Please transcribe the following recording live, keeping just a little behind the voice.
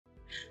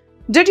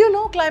Did you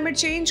know climate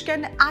change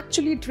can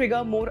actually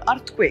trigger more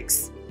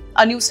earthquakes?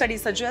 A new study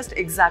suggests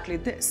exactly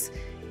this.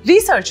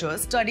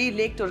 Researchers studied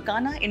Lake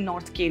Turkana in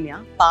North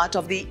Kenya, part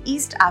of the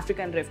East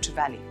African Rift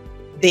Valley.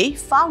 They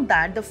found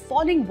that the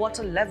falling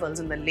water levels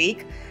in the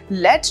lake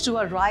led to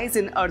a rise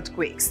in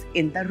earthquakes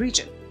in the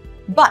region.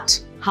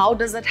 But how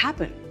does that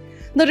happen?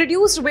 The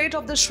reduced weight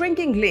of the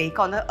shrinking lake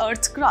on the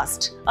Earth's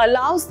crust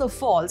allows the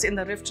faults in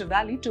the Rift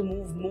Valley to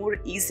move more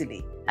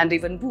easily and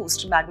even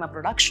boost magma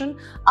production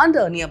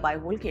under nearby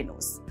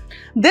volcanoes.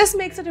 This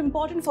makes it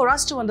important for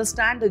us to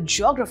understand the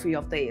geography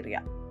of the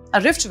area.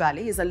 A rift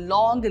valley is a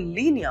long,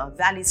 linear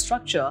valley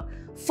structure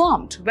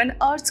formed when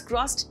Earth's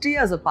crust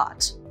tears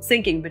apart,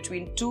 sinking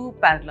between two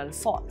parallel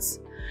faults.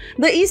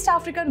 The East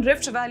African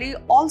Rift Valley,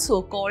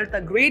 also called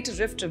the Great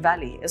Rift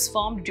Valley, is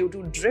formed due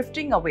to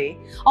drifting away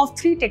of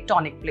three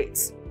tectonic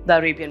plates: the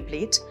Arabian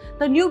plate,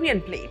 the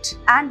Nubian plate,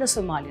 and the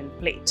Somalian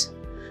plate.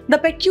 The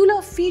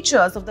peculiar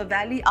features of the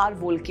valley are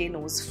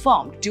volcanoes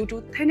formed due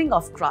to thinning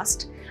of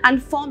crust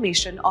and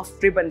formation of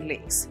ribbon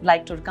lakes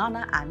like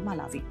Turkana and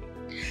Malawi.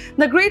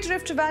 The Great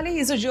Rift Valley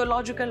is a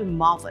geological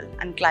marvel,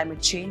 and climate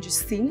change is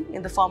seen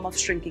in the form of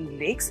shrinking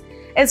lakes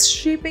is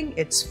shaping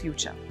its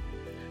future.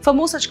 For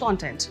more such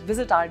content,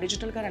 visit our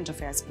digital current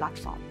affairs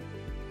platform.